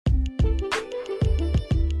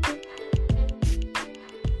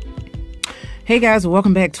Hey guys,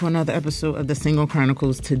 welcome back to another episode of the Single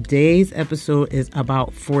Chronicles. Today's episode is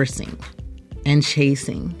about forcing and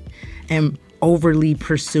chasing and overly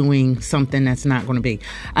pursuing something that's not going to be.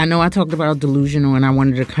 I know I talked about delusional and I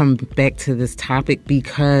wanted to come back to this topic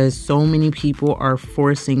because so many people are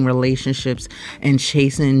forcing relationships and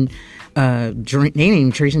chasing they ain't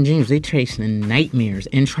even chasing dreams, they're chasing nightmares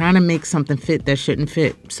and trying to make something fit that shouldn't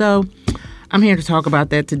fit. So I'm here to talk about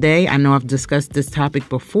that today. I know I've discussed this topic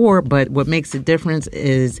before, but what makes a difference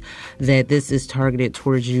is that this is targeted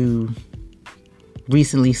towards you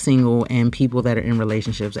recently single and people that are in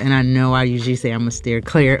relationships. And I know I usually say I'm going to steer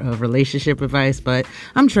clear of relationship advice, but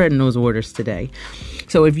I'm treading those waters today.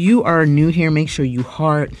 So if you are new here, make sure you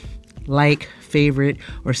heart, like, favorite,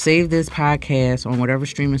 or save this podcast on whatever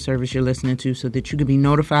streaming service you're listening to so that you can be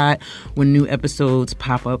notified when new episodes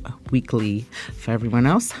pop up weekly. For everyone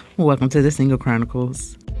else, welcome to the Single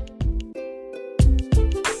Chronicles.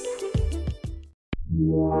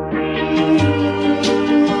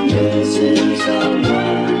 Missing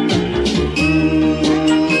someone.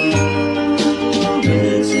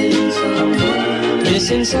 Missing someone.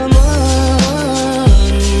 Missing someone.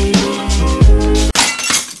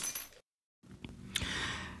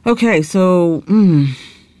 Okay, so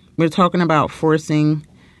we're talking about forcing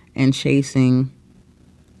and chasing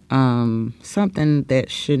something that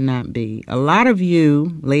should not be. A lot of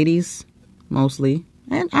you, ladies, mostly,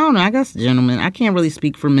 and I don't know, I guess gentlemen, I can't really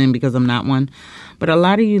speak for men because I'm not one, but a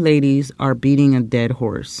lot of you ladies are beating a dead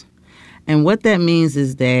horse. And what that means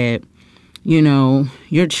is that, you know,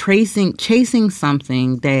 you're chasing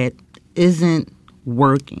something that isn't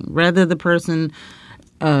working. Whether the person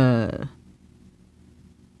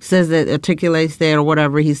says that, articulates that, or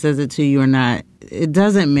whatever, he says it to you or not, it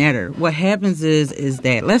doesn't matter. What happens is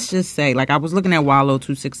that, let's just say, like I was looking at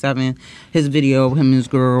Wallow267, his video of him and his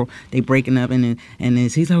girl, they breaking up, and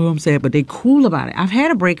he's like, oh, I'm sad, but they cool about it. I've had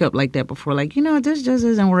a breakup like that before, like, you know, this just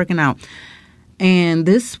isn't working out. And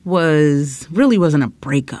this really wasn't a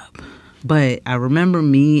breakup, but I remember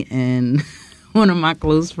me and one of my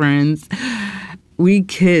close friends, we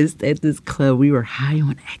kissed at this club. We were high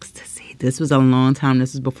on ecstasy. This was a long time.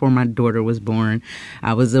 This is before my daughter was born.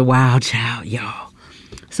 I was a wild child, y'all.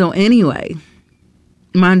 So anyway,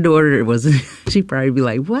 my daughter she'd probably be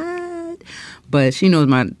like, what? But she knows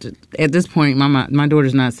at this point, my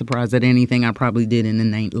daughter's not surprised at anything I probably did in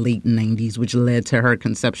the late 90s, which led to her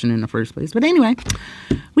conception in the first place. But anyway,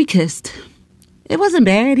 we kissed. It wasn't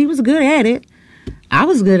bad. He was good at it. I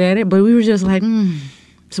was good at it, but we were just like,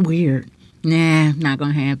 it's weird. Nah, not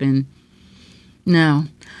gonna happen. No.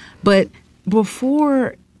 But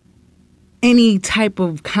before any type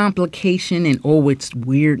of complication and, oh, it's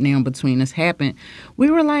weird now between us happened,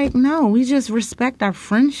 we were like, no, we just respect our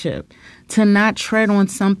friendship to not tread on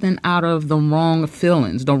something out of the wrong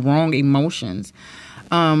feelings, the wrong emotions.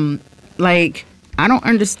 Like, I don't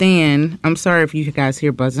understand. I'm sorry if you guys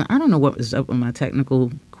hear buzzing. I don't know what was up with my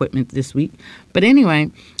technical equipment this week. But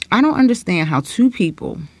anyway, I don't understand how two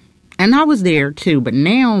people, and I was there too, but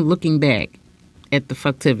now looking back at the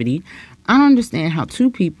fucktivity, I don't understand how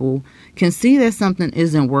two people can see that something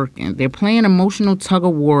isn't working. They're playing emotional tug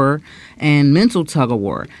of war and mental tug of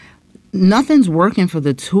war. Nothing's working for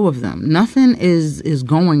the two of them. Nothing is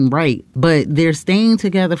going right, but they're staying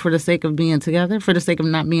together for the sake of being together, for the sake of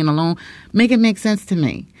not being alone. Make it make sense to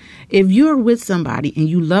me. If you're with somebody and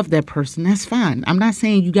you love that person, that's fine. I'm not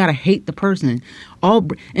saying you got to hate the person. And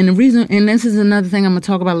this is another thing I'm going to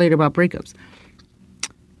talk about later about breakups.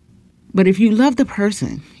 But if you love the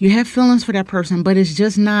person, you have feelings for that person, but it's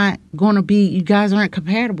just not going to be, you guys aren't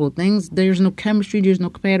compatible. There's no chemistry, there's no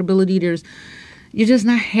compatibility, you're just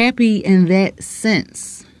not happy in that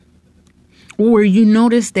sense. Or you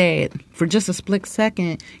notice that for just a split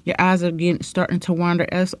second, your eyes are starting to wander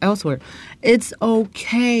elsewhere. It's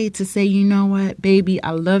okay to say, you know what, baby,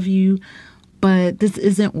 I love you, but this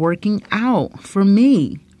isn't working out for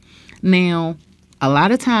me. Now, a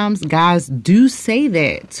lot of times guys do say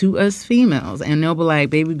that to us females, and they'll be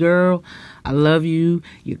like, baby girl, I love you.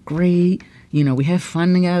 You're great. You know, we have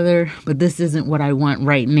fun together, but this isn't what I want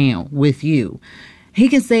right now with you. He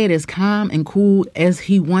can say it as calm and cool as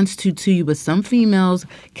he wants to you, but some females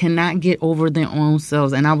cannot get over their own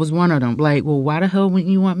selves. And I was one of them. Like, well, why the hell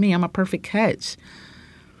wouldn't you want me? I'm a perfect catch.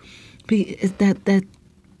 It's that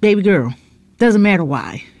baby girl. Doesn't matter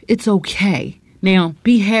why. It's okay. Now,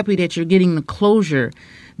 be happy that you're getting the closure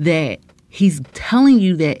that he's telling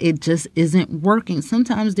you that it just isn't working.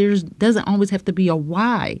 Sometimes doesn't always have to be a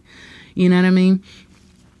why. You know what I mean?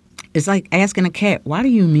 It's like asking a cat, why do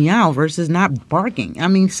you meow versus not barking? I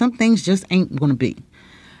mean, some things just ain't going to be.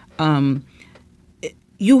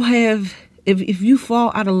 If If you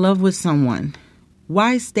fall out of love with someone,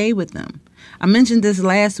 why stay with them? I mentioned this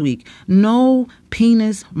last week. No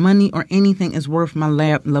penis, money, or anything is worth my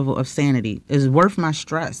level of sanity. Is worth my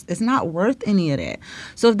stress. It's not worth any of that.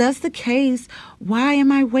 So if that's the case, why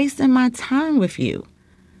am I wasting my time with you?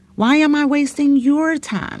 Why am I wasting your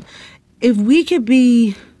time? If we could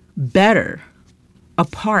be better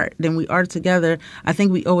apart than we are together, I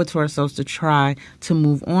think we owe it to ourselves to try to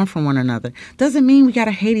move on from one another. Doesn't mean we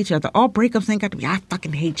gotta hate each other. All breakups ain't got to be, I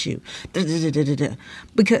fucking hate you.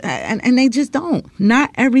 Because and they just don't. Not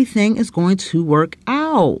everything is going to work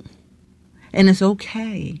out. And it's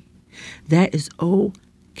okay. That is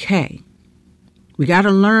okay. We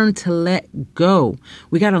gotta learn to let go.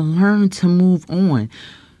 We gotta learn to move on.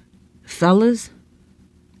 Fellas,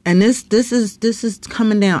 and this is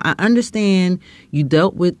coming down. I understand you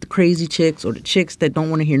dealt with the crazy chicks or the chicks that don't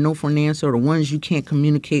want to hear no for an answer or the ones you can't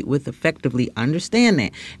communicate with effectively. I understand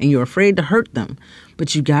that. And you're afraid to hurt them.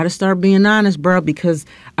 But you got to start being honest, bro, because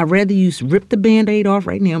I'd rather you rip the Band-Aid off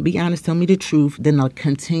right now, be honest, tell me the truth, than they'll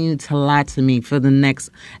continue to lie to me for the next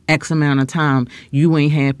X amount of time. You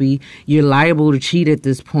ain't happy. You're liable to cheat at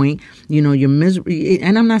this point. You know, you're miserable.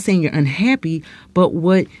 And I'm not saying you're unhappy, but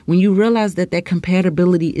when you realize that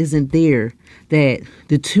compatibility isn't there, that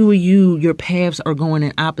the two of you, your paths are going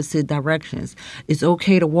in opposite directions, it's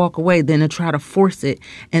okay to walk away than to try to force it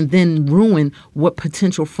and then ruin what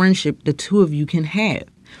potential friendship the two of you can have.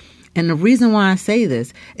 And the reason why I say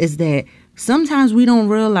this is that sometimes we don't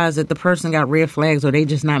realize that the person got red flags or they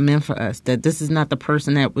just not meant for us, that this is not the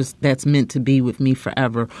person that's meant to be with me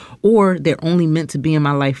forever, or they're only meant to be in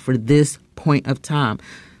my life for this point of time,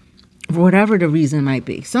 whatever the reason might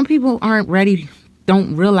be. Some people aren't ready,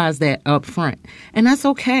 don't realize that up front. And that's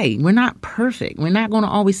okay. We're not perfect. We're not going to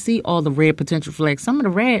always see all the red potential flags. Some of the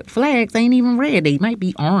red flags ain't even red. They might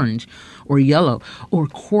be orange or yellow or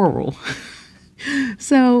coral.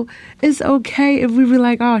 So it's okay if we were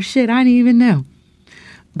like, oh shit, I didn't even know.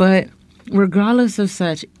 But regardless of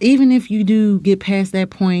such, even if you do get past that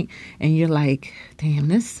point and you're like,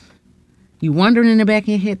 damn, you wondering in the back of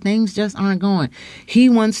your head, things just aren't going. He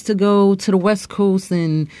wants to go to the West Coast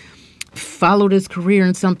and follow this career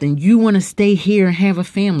in something. You want to stay here and have a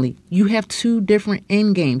family. You have two different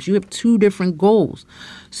end games. You have two different goals.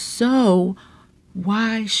 So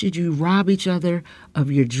why should you rob each other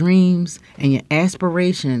of your dreams and your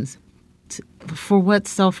aspirations? For what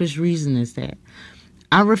selfish reason is that?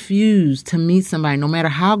 I refuse to meet somebody, no matter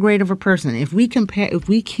how great of a person, if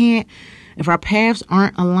our paths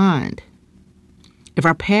aren't aligned, if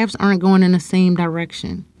our paths aren't going in the same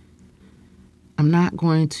direction, I'm not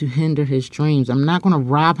going to hinder his dreams. I'm not going to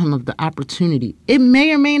rob him of the opportunity. It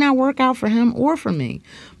may or may not work out for him or for me,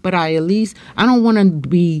 but I don't want to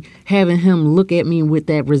be having him look at me with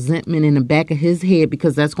that resentment in the back of his head,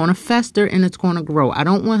 because that's going to fester and it's going to grow. I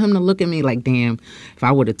don't want him to look at me like, damn, if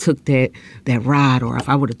I would have took that ride, or if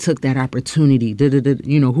I would have took that opportunity,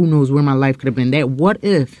 who knows where my life could have been. That what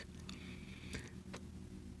if?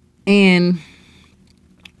 And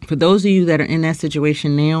for those of you that are in that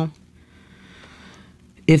situation now,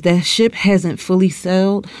 if that ship hasn't fully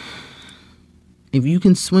sailed, if you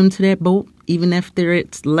can swim to that boat, even after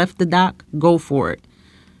it's left the dock, go for it.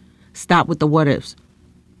 Stop with the what ifs.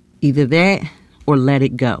 Either that or let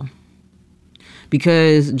it go.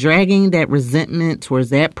 Because dragging that resentment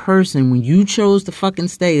towards that person when you chose to fucking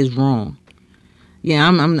stay is wrong.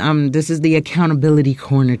 Yeah, this is the accountability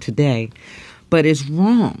corner today. But it's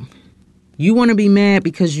wrong. You want to be mad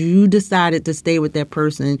because you decided to stay with that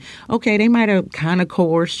person. Okay, they might have kind of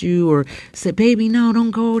coerced you or said, baby, no, don't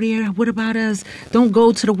go there. What about us? Don't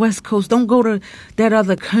go to the West Coast. Don't go to that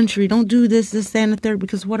other country. Don't do this, and the third,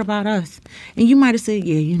 because what about us? And you might have said,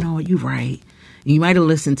 yeah, you know what, you're right. And you might have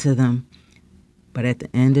listened to them. But at the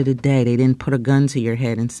end of the day, they didn't put a gun to your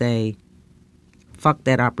head and say, fuck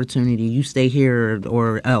that opportunity. You stay here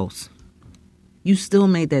or else. You still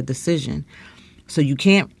made that decision. So you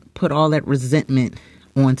can't put all that resentment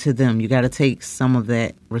onto them. You got to take some of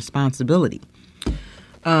that responsibility.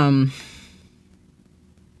 Knowing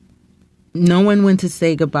when to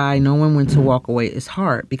say goodbye, knowing when to walk away is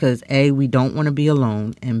hard because A, we don't want to be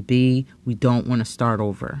alone, and B, we don't want to start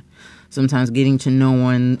over. Sometimes getting to know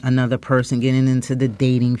another person, getting into the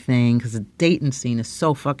dating thing, because the dating scene is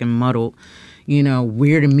so fucking muddled.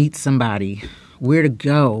 Where to meet somebody, where to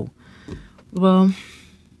go. Well,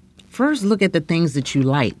 first, look at the things that you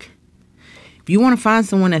like. If you want to find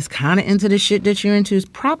someone that's kind of into the shit that you're into, it's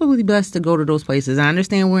probably best to go to those places. I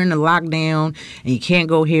understand we're in the lockdown and you can't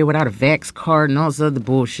go here without a vax card and all this other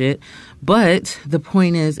bullshit. But the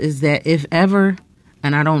point is that if ever,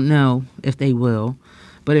 and I don't know if they will,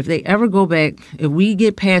 but if they ever go back, if we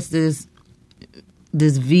get past this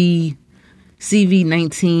this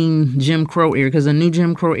CV19 Jim Crow era, because a new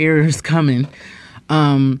Jim Crow era is coming.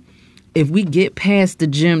 If we get past the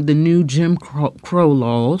new Jim Crow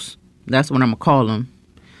laws, that's what I'm gonna call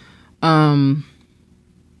them.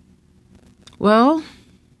 Well,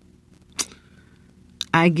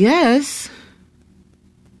 I guess,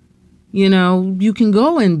 you can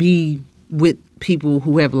go and be with people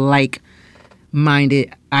who have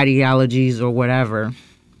like-minded ideologies or whatever,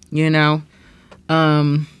 and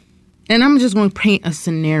I'm just going to paint a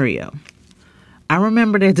scenario. I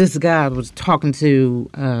remember that this guy was talking to,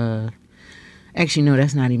 actually, no,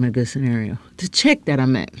 that's not even a good scenario. The chick that I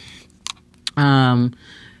met,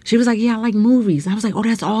 she was like, yeah, I like movies. I was like, oh,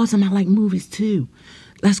 that's awesome. I like movies too.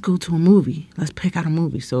 Let's go to a movie. Let's pick out a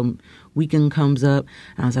movie. So weekend comes up,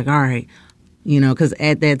 and I was like, all right, because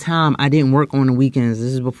at that time I didn't work on the weekends.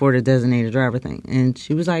 This is before the designated driver thing. And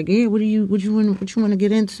she was like, yeah, what you want to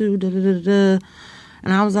get into? Da, da, da, da.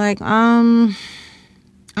 And I was like, I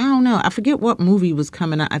don't know. I forget what movie was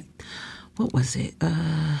coming out. What was it?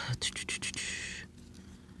 I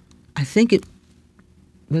think it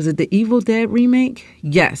was the Evil Dead remake?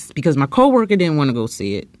 Yes, because my coworker didn't want to go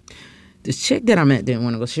see it. This chick that I met didn't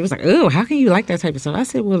want to go. She was like, oh, how can you like that type of stuff? I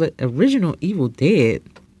said, well, the original Evil Dead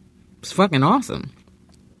was fucking awesome.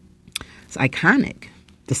 It's iconic.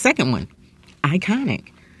 The second one,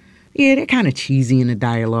 iconic. Yeah, they're kind of cheesy in the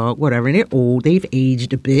dialogue, whatever. They're old. They've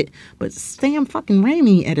aged a bit. But Sam fucking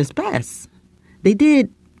Raimi at his best. They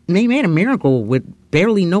made a miracle with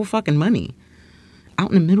barely no fucking money. Out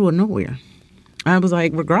in the middle of nowhere. I was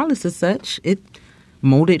like, regardless of such, it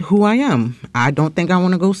molded who I am. I don't think I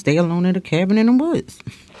want to go stay alone in a cabin in the woods.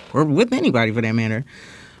 Or with anybody for that matter.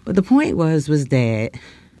 But the point was that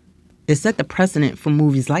it set the precedent for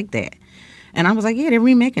movies like that. And I was like, yeah, they're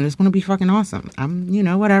remaking. It's going to be fucking awesome.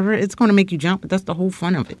 Whatever. It's going to make you jump, but that's the whole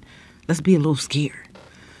fun of it. Let's be a little scared.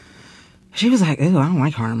 She was like, oh, I don't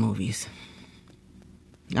like horror movies.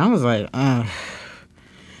 I was like, I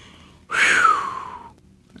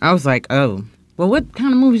was like, oh. Well, what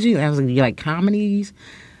kind of movies do you like? I was like, you like comedies?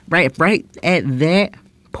 Right at that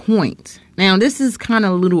point. Now, this is kind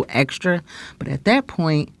of a little extra, but at that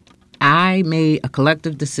point, I made a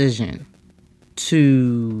collective decision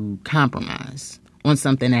to compromise on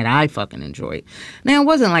something that I fucking enjoyed. Now, it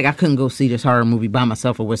wasn't like I couldn't go see this horror movie by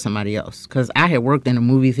myself or with somebody else, because I had worked in a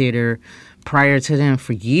movie theater prior to then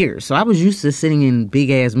for years. So I was used to sitting in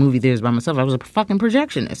big-ass movie theaters by myself. I was a fucking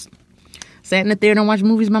projectionist. Sat in the theater and watched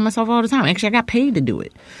movies by myself all the time. Actually, I got paid to do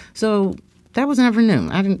it. So that was never new.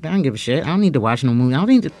 I didn't give a shit. I don't need to watch no movie. I don't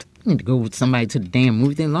need to go with somebody to the damn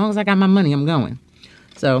movie thing. As long as I got my money, I'm going.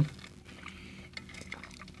 So,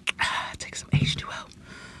 take some H2O.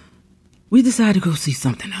 We decided to go see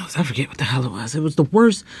something else. I forget what the hell it was. It was the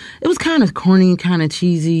worst. It was kind of corny, kind of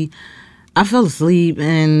cheesy. I fell asleep,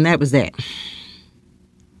 and that was that.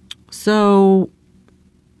 So,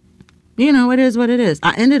 it is what it is.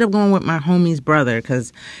 I ended up going with my homie's brother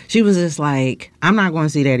because she was just like, I'm not going to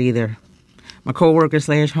see that either. My coworker /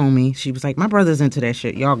 homie, she was like, my brother's into that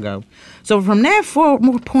shit. Y'all go. So from that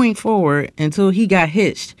point forward until he got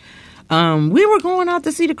hitched, we were going out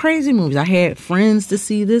to see the crazy movies. I had friends to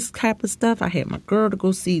see this type of stuff. I had my girl to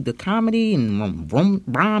go see the comedy and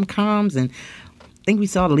rom-coms, and I think we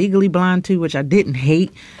saw Legally Blonde too, which I didn't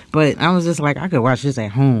hate, but I was just like, I could watch this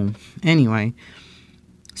at home. Anyway,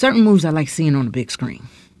 certain movies I like seeing on the big screen.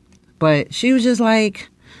 But she was just like,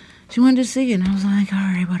 she wanted to see it, and I was like, all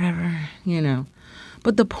right, whatever,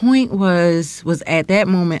 But the point was at that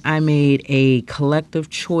moment I made a collective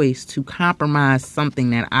choice to compromise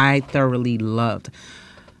something that I thoroughly loved.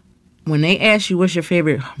 When they ask you what's your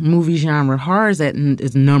favorite movie genre, horror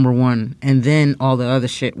is number one, and then all the other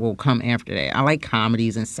shit will come after that. I like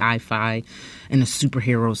comedies and sci-fi and the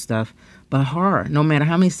superhero stuff, but horror, no matter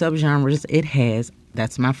how many subgenres it has,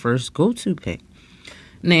 that's my first go-to pick.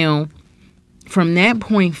 Now, from that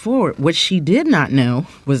point forward, what she did not know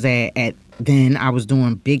was that then I was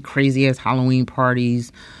doing big, crazy-ass Halloween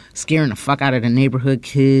parties, scaring the fuck out of the neighborhood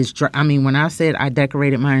kids. I mean, when I said I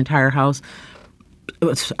decorated my entire house,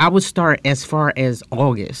 I would start as far as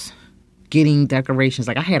August getting decorations.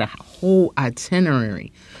 Like, I had a whole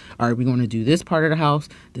itinerary. All right, we're going to do this part of the house,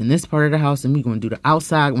 then this part of the house, and we're going to do the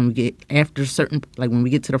outside. When we get when we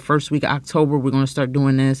get to the first week of October, we're going to start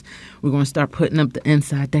doing this. We're going to start putting up the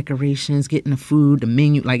inside decorations, getting the food, the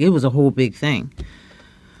menu. Like, it was a whole big thing.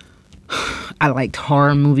 I liked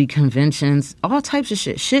horror movie conventions, all types of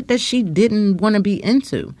shit that she didn't want to be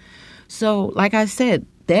into. So, like I said,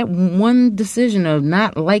 that one decision of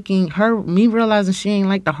not liking her, me realizing she ain't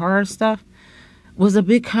like the horror stuff, was a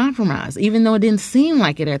big compromise, even though it didn't seem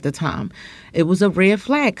like it at the time. It was a red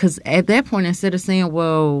flag because at that point, instead of saying,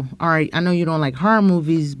 well, all right, I know you don't like horror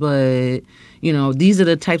movies, but, you know, these are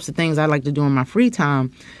the types of things I like to do in my free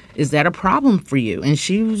time. Is that a problem for you? And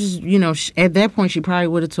she was, you know, at that point, she probably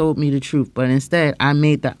would have told me the truth. But instead, I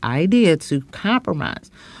made the idea to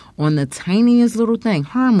compromise on the tiniest little thing.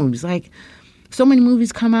 Horror movies, like so many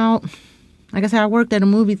movies come out. Like I said, I worked at a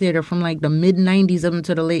movie theater from like the mid 90s up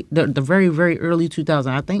until the very, very early 2000s.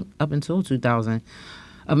 I think up until 2000,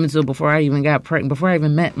 up until before I even got pregnant, before I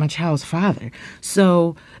even met my child's father.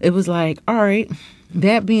 So it was like, all right,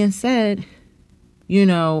 that being said, you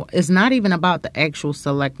know, it's not even about the actual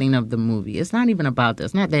selecting of the movie. It's not even about that.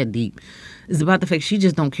 It's not that deep. It's about the fact she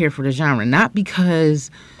just don't care for the genre. Not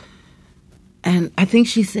because, and I think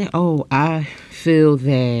she said, oh, I feel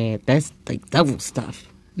that that's like devil stuff.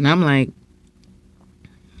 And I'm like,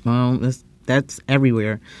 well, that's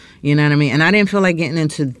everywhere. You know what I mean? And I didn't feel like getting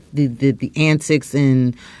into the antics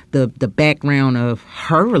and the background of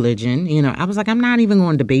her religion. You know, I was like, I'm not even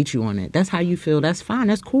going to debate you on it. That's how you feel. That's fine.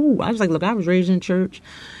 That's cool. I was like, look, I was raised in church.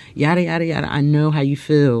 Yada, yada, yada. I know how you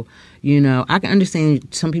feel. You know, I can understand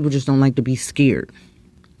some people just don't like to be scared,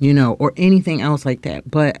 you know, or anything else like that.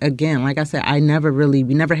 But again, like I said, we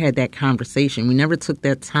never had that conversation. We never took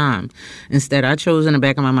that time. Instead, I chose in the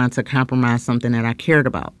back of my mind to compromise something that I cared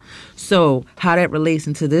about. So how that relates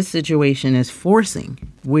into this situation is forcing.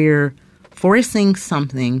 We're forcing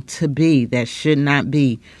something to be that should not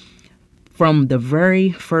be from the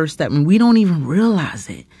very first step. And we don't even realize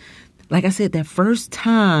it. Like I said, that first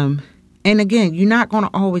time, and again, you're not going to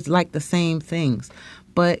always like the same things.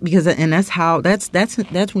 But because, and that's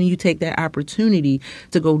when you take that opportunity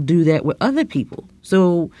to go do that with other people.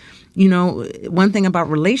 So, you know, one thing about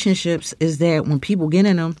relationships is that when people get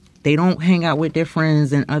in them, they don't hang out with their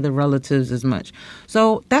friends and other relatives as much.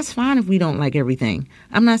 So that's fine if we don't like everything.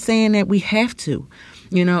 I'm not saying that we have to.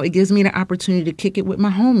 You know, it gives me the opportunity to kick it with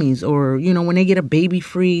my homies, or, you know, when they get a baby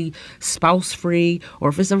free, spouse free, or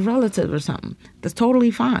if it's a relative or something, that's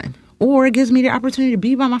totally fine. Or it gives me the opportunity to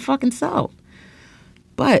be by my fucking self.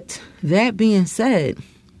 But that being said,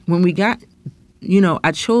 when we got, you know,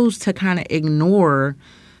 I chose to kind of ignore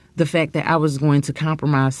the fact that I was going to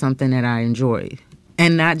compromise something that I enjoyed.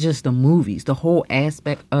 And not just the movies, the whole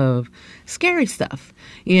aspect of scary stuff,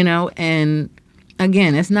 you know. And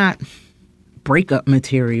again, it's not breakup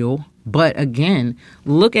material. But again,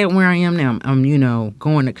 look at where I am now. I'm, you know,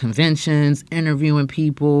 going to conventions, interviewing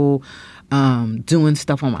people, doing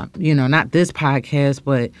stuff on my, you know, not this podcast,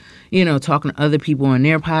 but, you know, talking to other people on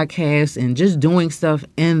their podcasts and just doing stuff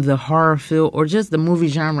in the horror field or just the movie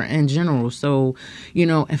genre in general. So, you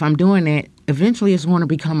know, if I'm doing that, eventually it's going to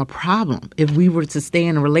become a problem. If we were to stay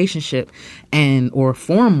in a relationship or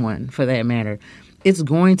form one for that matter, it's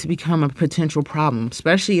going to become a potential problem,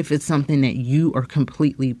 especially if it's something that you are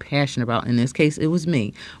completely passionate about. In this case, it was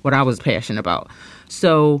me, what I was passionate about.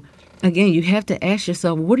 So, again, you have to ask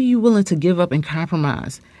yourself, what are you willing to give up and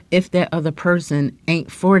compromise if that other person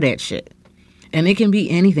ain't for that shit? And it can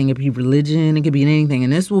be anything. It can be religion. It can be anything.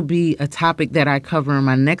 And this will be a topic that I cover in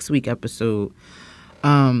my next week episode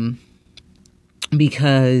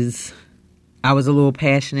because I was a little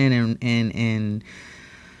passionate and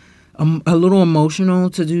a little emotional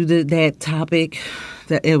to do that topic.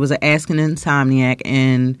 That it was an Ask an Insomniac.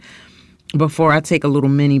 And before I take a little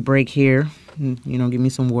mini break here, you know, give me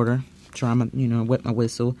some water, try my, you know, wet my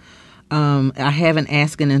whistle. I have an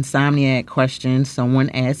Ask an Insomniac question. Someone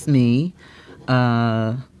asked me,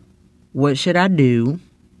 what should I do?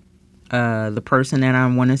 The person that I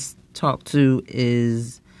want to talk to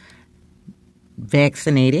is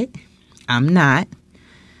vaccinated. I'm not.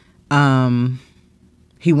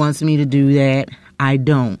 He wants me to do that. I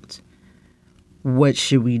don't. What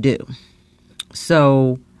should we do?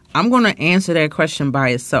 So I'm going to answer that question by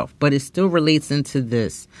itself, but it still relates into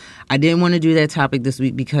this. I didn't want to do that topic this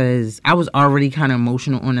week because I was already kind of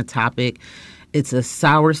emotional on the topic. It's a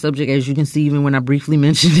sour subject, as you can see, even when I briefly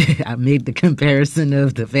mentioned it. I made the comparison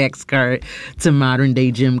of the vax card to modern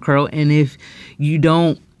day Jim Crow. And if you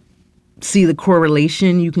don't see the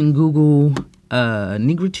correlation, you can Google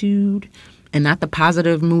negritude. And not the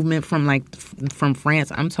positive movement from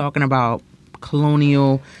France. I'm talking about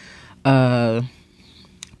colonial,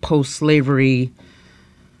 post-slavery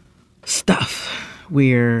stuff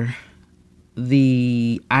where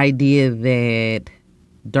the idea that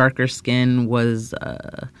darker skin was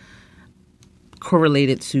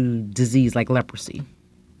correlated to disease like leprosy.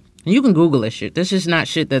 And you can Google this shit. This is not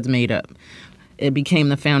shit that's made up. It became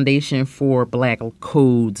the foundation for black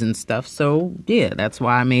codes and stuff. So, yeah, that's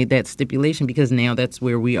why I made that stipulation, because now that's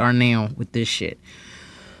where we are now with this shit.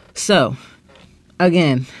 So,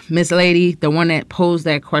 again, Miss Lady, the one that posed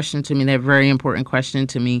that question to me, that very important question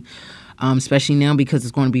to me, especially now because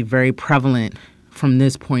it's going to be very prevalent from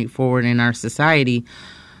this point forward in our society,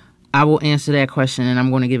 I will answer that question and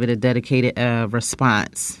I'm going to give it a dedicated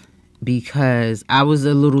response because I was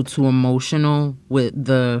a little too emotional with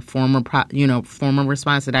the former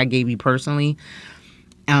response that I gave you personally.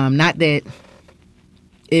 Not that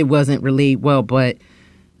it wasn't relayed well, but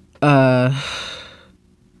I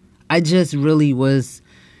just really was,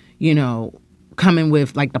 coming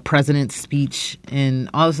with like the president's speech and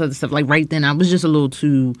all this other stuff. Like right then, I was just a little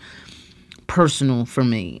too personal for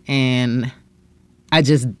me. And I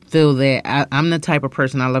just feel that I'm the type of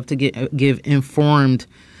person I love to give informed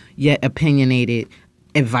yet opinionated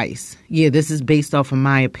advice. Yeah, this is based off of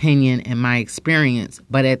my opinion and my experience,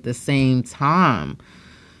 but at the same time,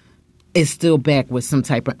 it's still back with some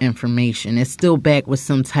type of information. It's still back with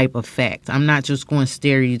some type of fact. I'm not just going to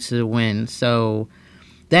stare you to the wind. So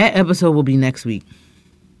that episode will be next week.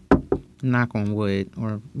 Knock on wood.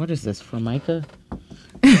 Or what is this, Formica?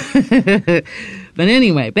 But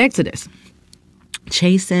anyway, back to this.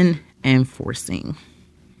 Chasing and forcing.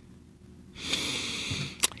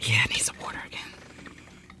 Yeah, I need some water again.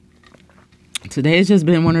 Today has just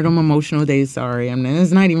been one of them emotional days. Sorry. I mean,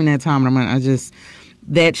 it's not even that time.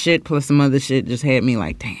 That shit plus some other shit just had me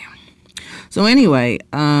like, damn. So anyway,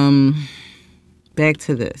 back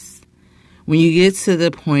to this. When you get to the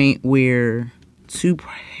point where two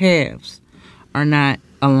halves are not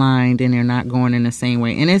aligned and they're not going in the same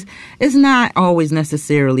way, and it's not always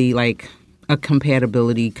necessarily like a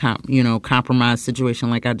compatibility, compromise situation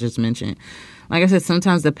like I just mentioned. Like I said,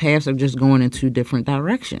 sometimes the paths are just going in two different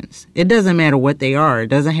directions. It doesn't matter what they are. It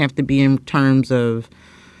doesn't have to be in terms of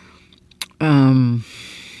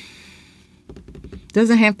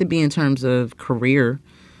doesn't have to be in terms of career.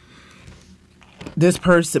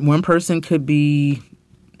 One person could be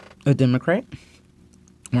a Democrat.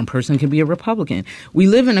 One person could be a Republican. We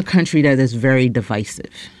live in a country that is very divisive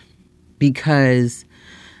because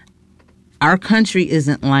our country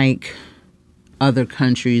isn't like other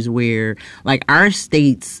countries where, like our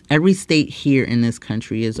states, every state here in this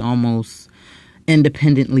country is almost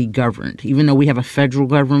independently governed. Even though we have a federal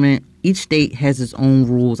government, each state has its own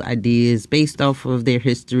rules, ideas based off of their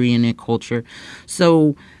history and their culture.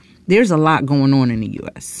 So there's a lot going on in the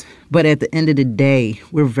U.S. But at the end of the day,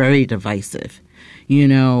 we're very divisive.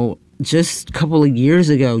 Just a couple of years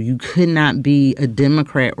ago, you could not be a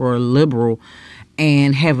Democrat or a liberal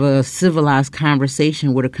and have a civilized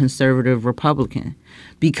conversation with a conservative Republican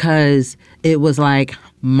because it was like,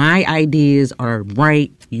 my ideas are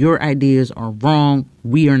right, your ideas are wrong,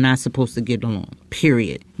 we are not supposed to get along,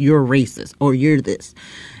 period. You're racist or you're this.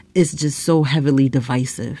 It's just so heavily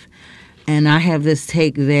divisive. And I have this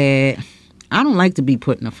take that I don't like to be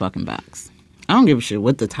put in a fucking box. I don't give a shit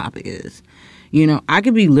what the topic is. I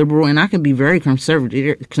could be liberal and I could be very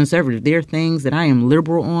conservative. There are things that I am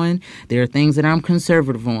liberal on. There are things that I'm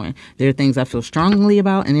conservative on. There are things I feel strongly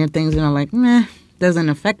about. And there are things that I'm like, meh, doesn't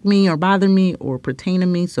affect me or bother me or pertain to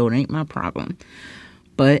me, so it ain't my problem.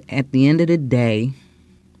 But at the end of the day,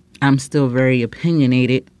 I'm still very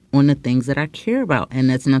opinionated on the things that I care about. And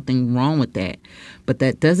there's nothing wrong with that. But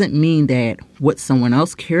that doesn't mean that what someone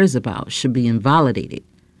else cares about should be invalidated.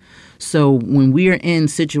 So when we're in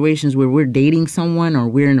situations where we're dating someone or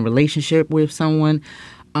we're in a relationship with someone,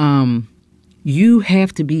 you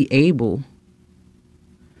have to be able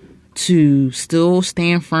to still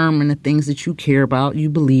stand firm in the things that you care about, you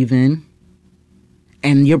believe in,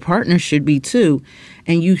 and your partner should be too.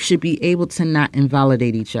 And you should be able to not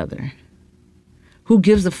invalidate each other. Who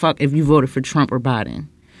gives a fuck if you voted for Trump or Biden?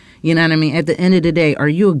 You know what I mean? At the end of the day, are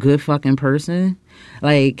you a good fucking person?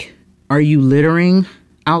 Like, are you littering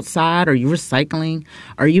outside? Are you recycling?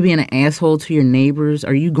 Are you being an asshole to your neighbors?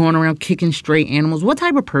 Are you going around kicking stray animals? What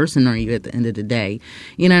type of person are you at the end of the day?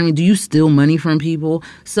 You know what I mean? Do you steal money from people?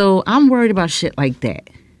 So I'm worried about shit like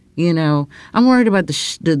that. I'm worried about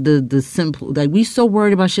the simple, like we so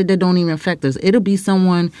worried about shit that don't even affect us. It'll be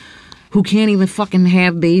someone who can't even fucking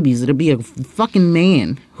have babies. It'll be a fucking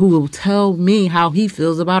man who will tell me how he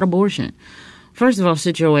feels about abortion. First of all,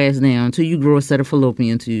 sit your ass down until you grow a set of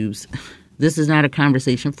fallopian tubes. This is not a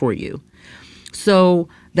conversation for you. So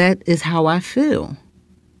that is how I feel.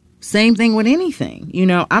 Same thing with anything.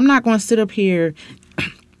 I'm not going to sit up here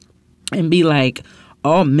and be like,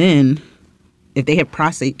 all men, if they have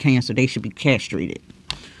prostate cancer, they should be castrated.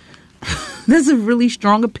 That's a really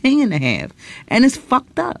strong opinion to have. And it's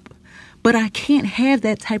fucked up. But I can't have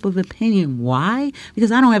that type of opinion. Why?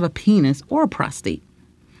 Because I don't have a penis or a prostate.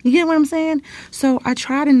 You get what I'm saying? So I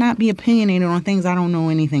try to not be opinionated on things I don't know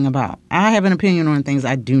anything about. I have an opinion on things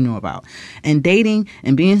I do know about. And dating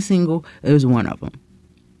and being single is one of them.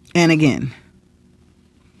 And again,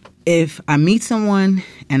 if I meet someone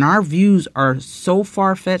and our views are so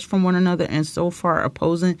far-fetched from one another and so far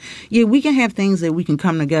opposing, yeah, we can have things that we can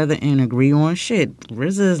come together and agree on. Shit,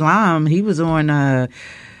 Rizza Islam, he was on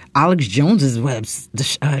Alex Jones's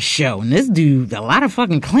show. And this dude, a lot of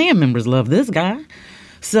fucking Klan members love this guy.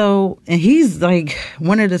 So, and he's like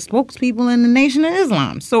one of the spokespeople in the Nation of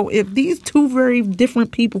Islam. So if these two very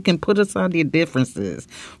different people can put aside their differences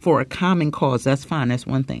for a common cause, that's fine. That's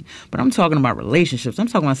one thing. But I'm talking about relationships. I'm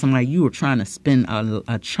talking about somebody you were trying to spend a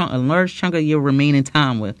large chunk of your remaining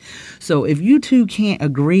time with. So if you two can't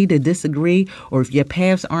agree to disagree, or if your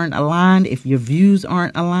paths aren't aligned, if your views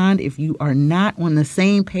aren't aligned, if you are not on the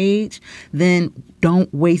same page, then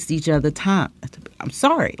don't waste each other's time. I'm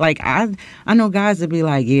sorry. Like, I know guys that be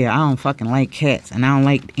like, yeah, I don't fucking like cats, and I don't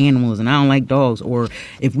like animals, and I don't like dogs, or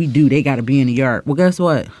if we do, they got to be in the yard. Well, guess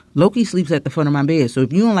what? Loki sleeps at the foot of my bed. So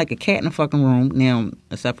if you don't like a cat in the fucking room, now,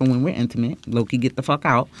 except for when we're intimate, Loki, get the fuck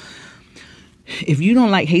out. If you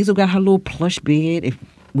don't like, Hazel got her little plush bed,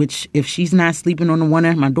 if she's not sleeping on the one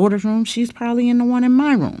in my daughter's room, she's probably in the one in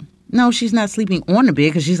my room. No, she's not sleeping on the bed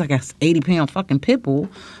because she's like a 80-pound fucking pit bull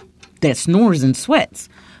that snores and sweats.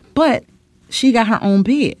 But she got her own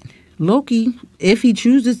bed. Loki, if he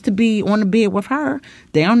chooses to be on the bed with her,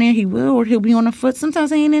 down there he will, or he'll be on the foot.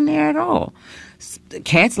 Sometimes he ain't in there at all.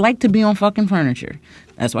 Cats like to be on fucking furniture.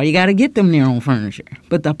 That's why you got to get them their own furniture.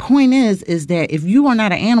 But the point is that if you are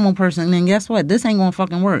not an animal person, then guess what? This ain't going to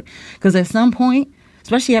fucking work. Because at some point,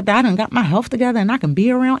 especially after I done got my health together and I can be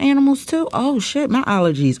around animals too. Oh shit, my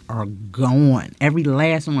allergies are gone. Every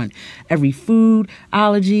last one. Every food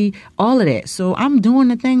allergy, all of that. So I'm doing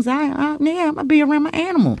the things I'm gonna be around my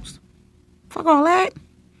animals. Fuck all that.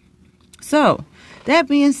 So, that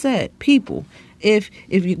being said, people, if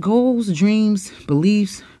your goals, dreams,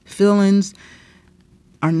 beliefs, feelings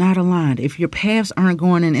are not aligned, if your paths aren't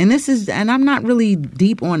going in, and I'm not really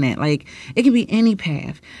deep on that. Like, it could be any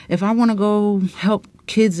path. If I want to go help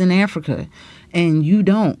kids in Africa and you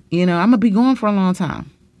don't, I'm going to be gone for a long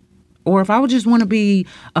time. Or if I would just want to be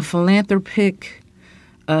a philanthropic,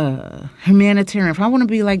 humanitarian, if I want to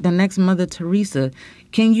be like the next Mother Teresa,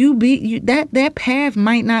 can you be, that path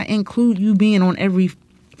might not include you being on every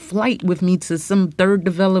flight with me to some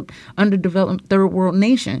underdeveloped third world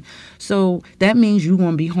nation. So that means you're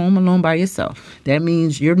going to be home alone by yourself. That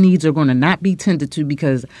means your needs are going to not be tended to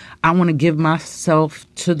because I want to give myself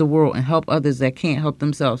to the world and help others that can't help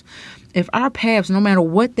themselves. If our paths, no matter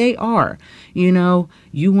what they are, you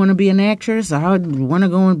want to be an actress, I want to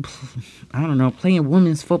go and, I don't know, playing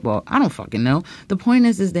women's football. I don't fucking know. The point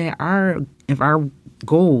is that if our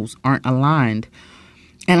goals aren't aligned,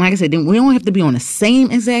 and like I said, then we don't have to be on the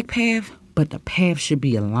same exact path, but the path should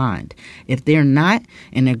be aligned. If they're not,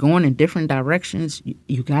 and they're going in different directions,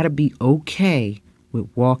 you got to be okay with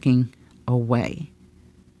walking away.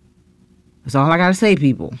 That's all I got to say,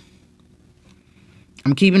 people.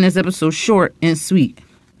 I'm keeping this episode short and sweet.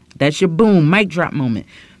 That's your boom, mic drop moment.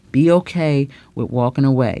 Be okay with walking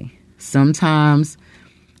away. Sometimes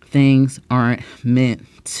things aren't meant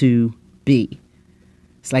to be.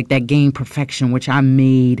 It's like that game Perfection, which I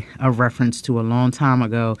made a reference to a long time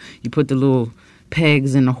ago. You put the little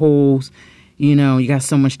pegs in the holes, you got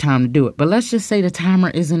so much time to do it. But let's just say the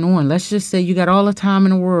timer isn't on. Let's just say you got all the time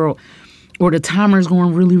in the world, or the timer is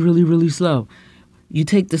going really, really, really slow. You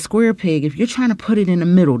take the square peg. If you're trying to put it in the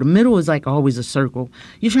middle is like always a circle.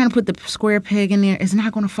 You're trying to put the square peg in there, it's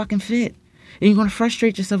not going to fucking fit. And you're going to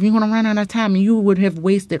frustrate yourself. You're going to run out of time. And you would have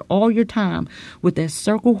wasted all your time with that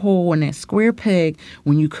circle hole and that square peg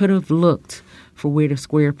when you could have looked for where the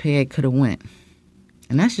square peg could have went.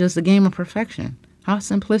 And that's just a game of perfection. How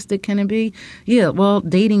simplistic can it be? Yeah, well,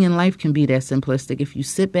 dating in life can be that simplistic if you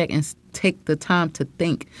sit back and take the time to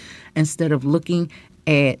think instead of looking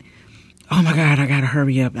at, oh my God, I got to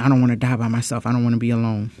hurry up. I don't want to die by myself. I don't want to be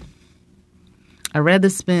alone. I'd rather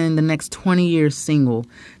spend the next 20 years single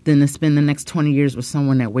than to spend the next 20 years with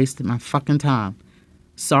someone that wasted my fucking time.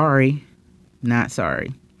 Sorry, not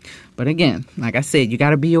sorry. But again, like I said, you got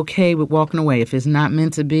to be okay with walking away. If it's not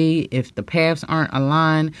meant to be, if the paths aren't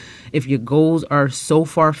aligned, if your goals are so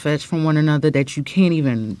far-fetched from one another that you can't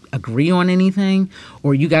even agree on anything,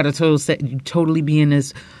 or you got to totally be in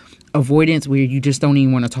this avoidance where you just don't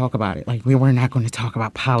even want to talk about it. Like, we're not going to talk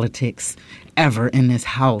about politics ever in this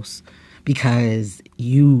house. Because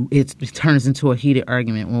it turns into a heated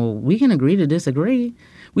argument. Well, we can agree to disagree.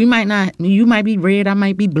 We might not. You might be red, I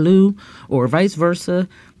might be blue, or vice versa.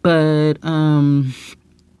 But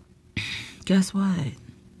guess what?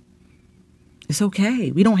 It's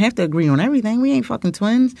okay. We don't have to agree on everything. We ain't fucking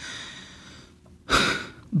twins.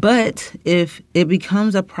 But if it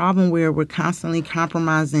becomes a problem where we're constantly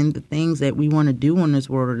compromising the things that we want to do in this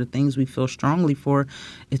world or the things we feel strongly for,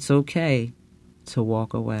 it's okay to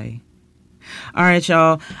walk away. All right,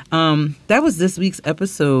 y'all. That was this week's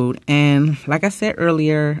episode. And like I said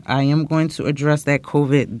earlier, I am going to address that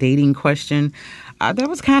COVID dating question. That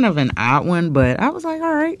was kind of an odd one, but I was like,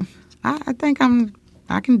 all right, I think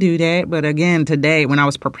I can do that. But again, today, when I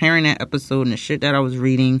was preparing that episode and the shit that I was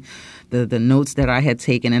reading, the notes that I had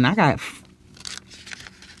taken, and I got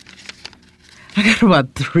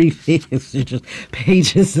about 3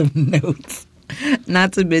 pages of notes.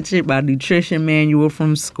 Not to mention my nutrition manual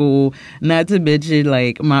from school. Not to mention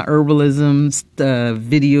like my herbalism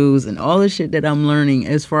videos and all the shit that I'm learning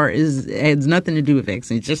as far as it has nothing to do with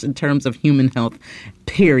vaccines, just in terms of human health,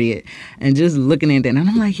 period. And just looking at that, and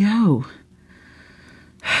I'm like, yo,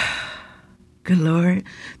 good Lord,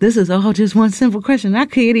 this is all just one simple question. I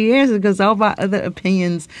can't even answer because all my other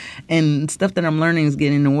opinions and stuff that I'm learning is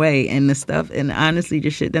getting in the way. And the stuff, and honestly,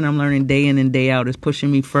 the shit that I'm learning day in and day out is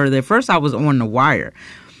pushing me further. At first, I was on the wire.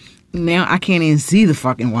 Now I can't even see the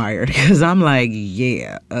fucking wire because I'm like,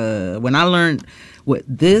 yeah. When I learned what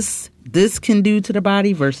this can do to the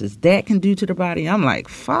body versus that can do to the body, I'm like,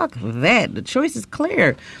 fuck that. The choice is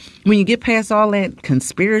clear. When you get past all that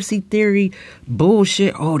conspiracy theory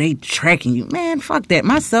bullshit, oh, they tracking you. Man, fuck that.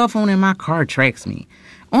 My cell phone in my car tracks me.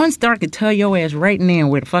 OnStar could tell your ass right now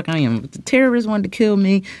where the fuck I am. If the terrorists wanted to kill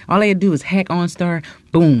me, all they had to do is hack OnStar.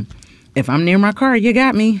 Boom. If I'm near my car, you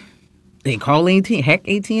got me. They call AT&T, hack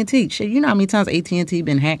AT&T. Shit, you know how many times AT&T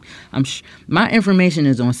been hacked? My information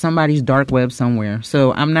is on somebody's dark web somewhere,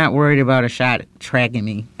 so I'm not worried about a shot tracking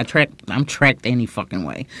me. I'm tracked any fucking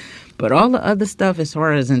way. But all the other stuff, as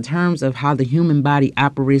far as in terms of how the human body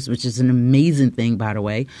operates, which is an amazing thing, by the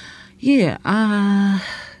way, yeah,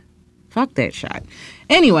 fuck that shot.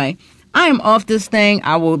 Anyway, I am off this thing.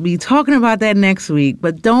 I will be talking about that next week,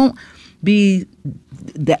 but don't be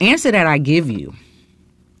the answer that I give you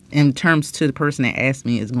in terms to the person that asked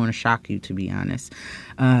me is going to shock you, to be honest.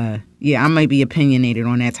 Yeah, I might be opinionated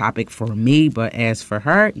on that topic for me, but as for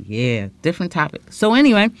her, yeah, different topic. So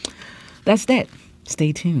anyway, that's that.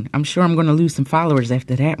 Stay tuned. I'm sure I'm going to lose some followers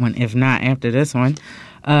after that one, if not after this one.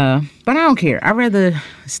 But I don't care. I'd rather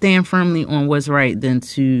stand firmly on what's right than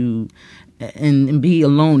to and be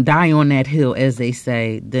alone, die on that hill, as they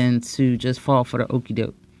say, than to just fall for the okie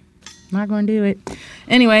doke. Not going to do it.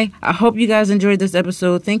 Anyway, I hope you guys enjoyed this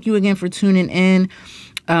episode. Thank you again for tuning in.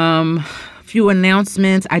 Few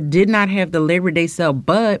announcements. I did not have the Labor Day sale,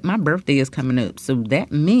 but my birthday is coming up. So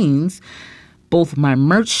that means both my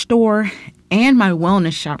merch store and my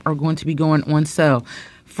wellness shop are going to be going on sale.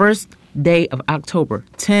 First day of October,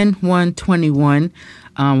 10/1/21,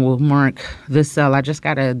 will mark the sale. I just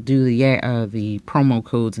got to do the promo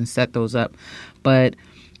codes and set those up. But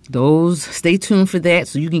those, stay tuned for that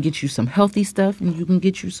so you can get you some healthy stuff and you can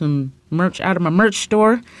get you some merch out of my merch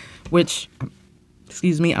store, which,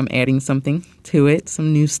 excuse me, I'm adding something to it,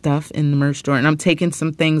 some new stuff in the merch store, and I'm taking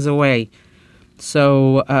some things away.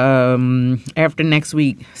 So after next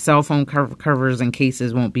week, cell phone covers and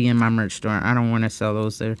cases won't be in my merch store. I don't want to sell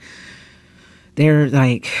those. They're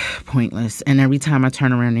like pointless. And every time I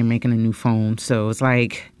turn around, they're making a new phone. So it's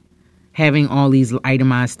like having all these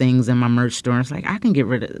itemized things in my merch store. It's like I can get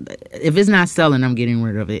rid of it. If it's not selling, I'm getting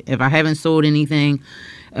rid of it. If I haven't sold anything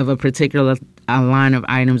of a particular line of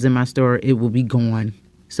items in my store, it will be gone.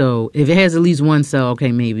 So if it has at least one sale,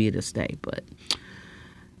 okay, maybe it'll stay. But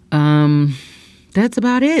that's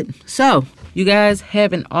about it. So you guys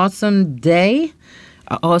have an awesome day,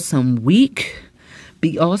 an awesome week.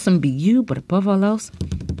 Be awesome, be you, but above all else,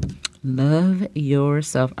 love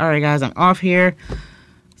yourself. All right, guys, I'm off here.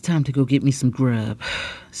 It's time to go get me some grub,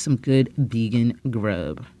 some good vegan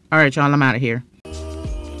grub. All right, y'all, I'm out of here.